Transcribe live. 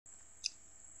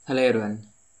Hello everyone,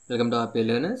 welcome to RPA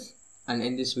Learners, and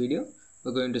in this video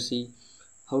we're going to see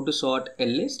how to sort a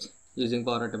list using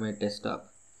Power Automate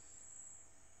Desktop.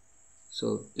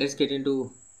 So let's get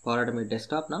into Power Automate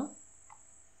Desktop now.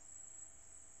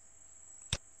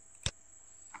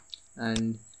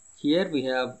 And here we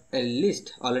have a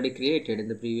list already created in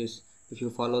the previous. If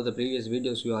you follow the previous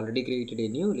videos, we already created a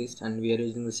new list and we are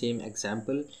using the same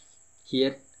example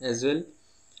here as well.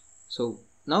 So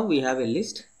now we have a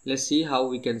list. Let's see how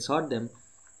we can sort them.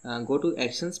 Go to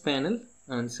Actions panel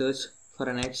and search for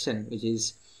an action which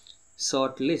is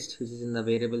sort list, which is in the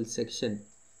variable section.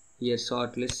 Here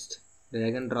sort list,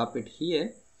 drag and drop it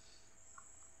here.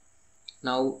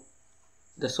 Now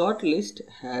the sort list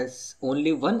has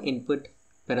only one input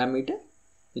parameter,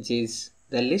 which is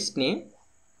the list name.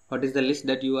 What is the list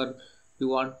that you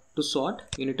want to sort?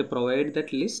 You need to provide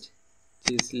that list,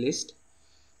 which is list.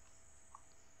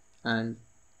 And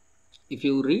if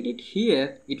you read it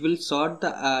here, it will sort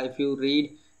the if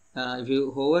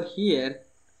you hover here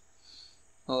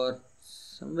or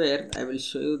somewhere, I will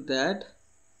show you that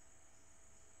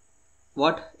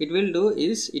what it will do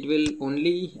is it will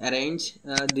only arrange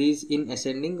these in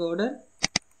ascending order.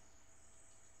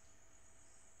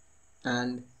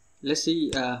 And let's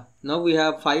see, now we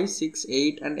have 5, 6,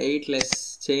 8 and 8.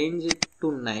 Let's change it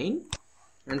to 9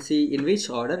 and see in which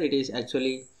order it is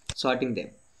actually sorting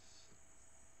them.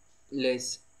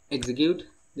 Let's execute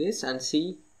this and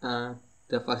see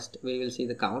the first. We will see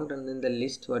the count and then the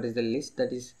list. What is the list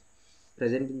that is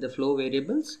present in the flow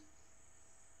variables?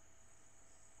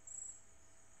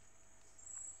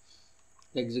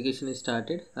 The execution is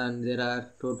started and there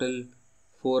are total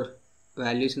 4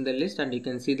 values in the list, and you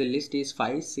can see the list is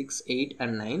 5, 6, 8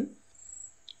 and 9.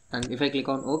 And if I click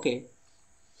on OK,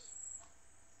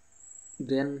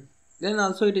 then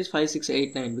also it is 5, 6,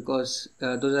 8, 9 because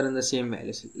those are in the same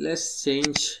values. Let's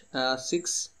change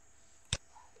 6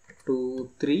 to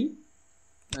 3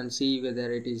 and see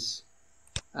whether it is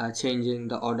changing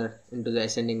the order into the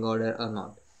ascending order or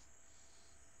not.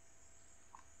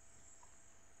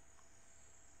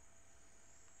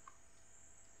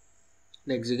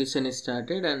 The execution is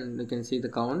started and you can see the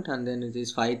count, and then it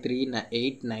is 5, 3,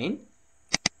 8, 9.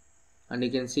 And you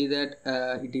can see that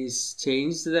it is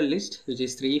changed the list, which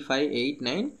is 3, 5, 8,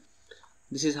 9.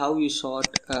 This is how you sort.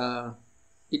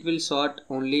 It will sort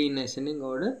only in ascending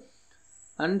order.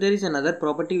 And there is another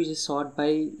property which is sort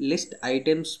by list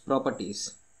items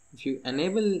properties. If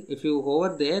you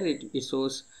hover there, it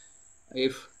shows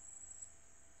if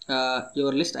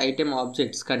your list item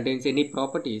objects contains any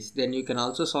properties, then you can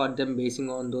also sort them basing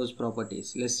on those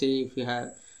properties. Let's say if you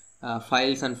have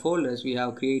files and folders, we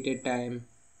have created time,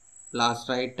 last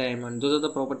write time, and those are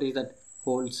the properties that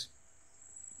holds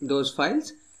those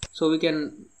files. So we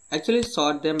can actually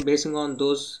sort them basing on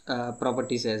those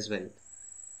properties as well.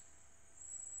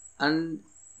 And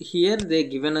here they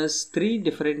given us 3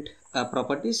 different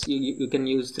properties. You can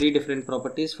use 3 different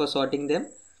properties for sorting them.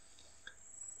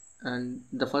 And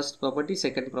the first property,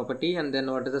 second property, and then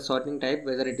what is the sorting type,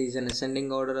 whether it is an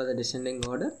ascending order or the descending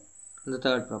order, and the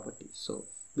third property. So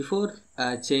before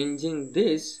changing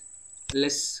this,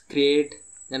 let's create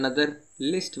another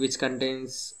list which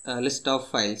contains a list of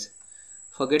files.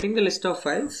 For getting the list of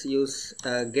files, use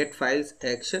get files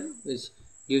action, which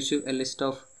gives you a list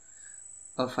of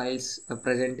files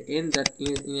present in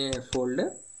a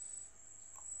folder.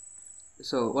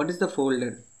 So what is the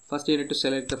folder? First you need to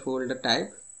select the folder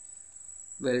type.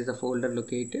 Where is the folder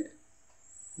located?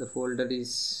 The folder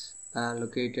is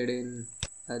located in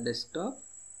desktop,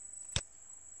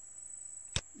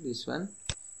 this one.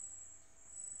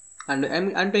 And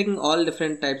I'm taking all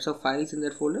different types of files in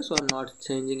that folder, so I'm not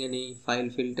changing any file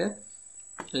filter.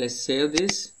 Let's save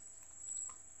this.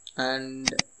 And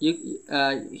you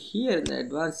here in the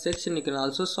advanced section, you can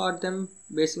also sort them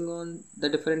basing on the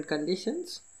different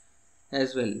conditions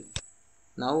as well.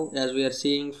 Now as we are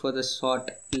seeing for the sort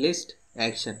list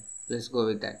action, let's go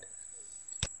with that.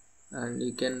 And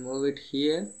you can move it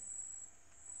here,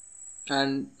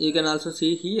 and you can also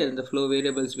see here in the flow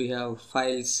variables we have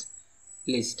files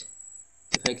list.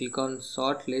 If I click on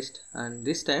sort list, and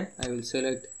this time I will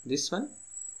select this one,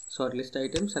 sort list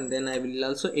items, and then I will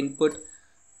also input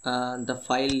the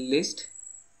file list.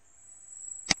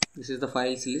 This is the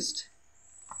files list.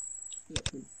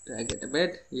 Let me drag it a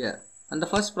bit. Yeah. And the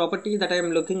first property that I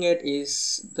am looking at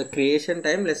is the creation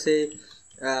time. Let's say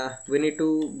we need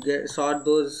to sort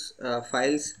those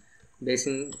files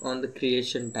basing on the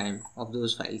creation time of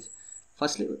those files.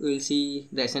 Firstly, we will see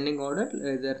the ascending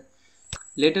order.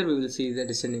 Later we will see the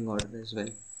descending order as well.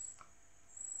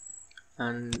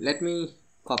 And let me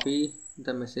copy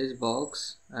the message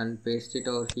box and paste it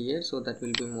over here, so that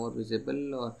will be more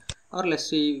visible, or let's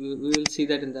see, we will see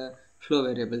that in the flow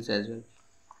variables as well.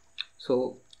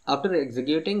 So after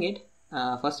executing it,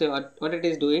 first what it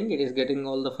is doing, it is getting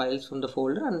all the files from the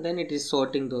folder and then it is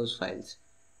sorting those files.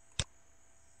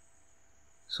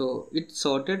 So it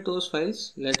sorted those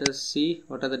files. Let us see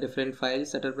what are the different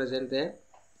files that are present there.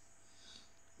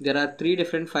 There are 3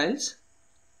 different files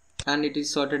and it is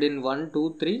sorted in 1,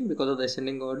 2, 3 because of the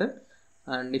ascending order.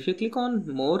 And if you click on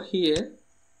more here,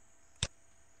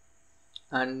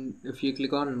 and if you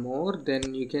click on more,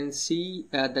 then you can see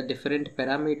the different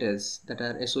parameters that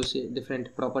are associated,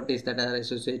 different properties that are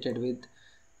associated with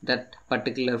that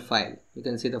particular file. You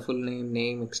can see the full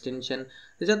name, extension.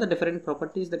 These are the different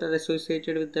properties that are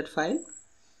associated with that file.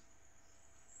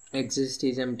 Exist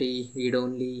is empty, read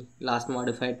only, last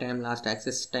modified time, last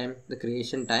access time, the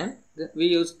creation time. We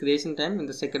use creation time in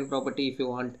the second property. If you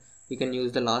want, you can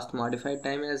use the last modified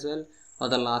time as well, or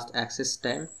the last access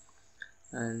time.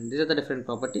 And these are the different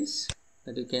properties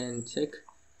that you can check.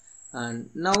 And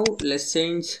now let's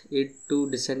change it to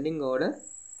descending order.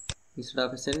 Instead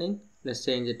of ascending, let's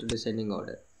change it to descending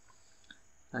order,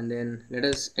 and then let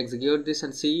us execute this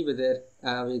and see whether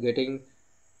we're getting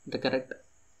the correct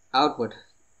output.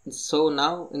 So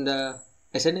now in the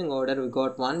ascending order we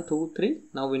got 1, 2, 3.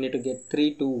 Now we need to get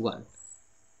 3, 2, 1,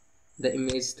 the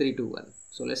image 3, 2, 1.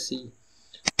 So let's see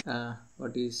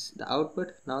what is the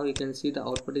output. Now you can see the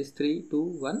output is 3, 2,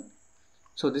 1.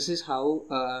 So this is how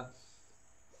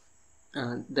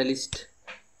the list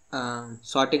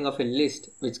sorting of a list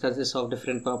which consists of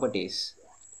different properties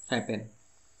happen.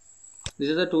 These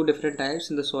are the 2 different types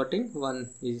in the sorting. One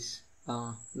is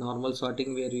normal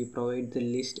sorting, where you provide the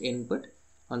list input,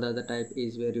 and the other type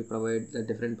is where you provide the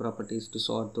different properties to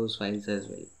sort those files as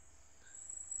well.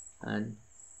 And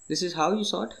this is how you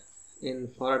sort in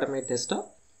Power Automate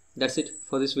Desktop. That's it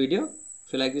for this video.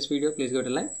 If you like this video, please give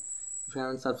it a like. If you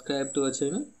haven't subscribed to our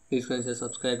channel, please consider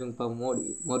subscribing for more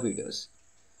videos.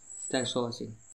 Thanks for watching.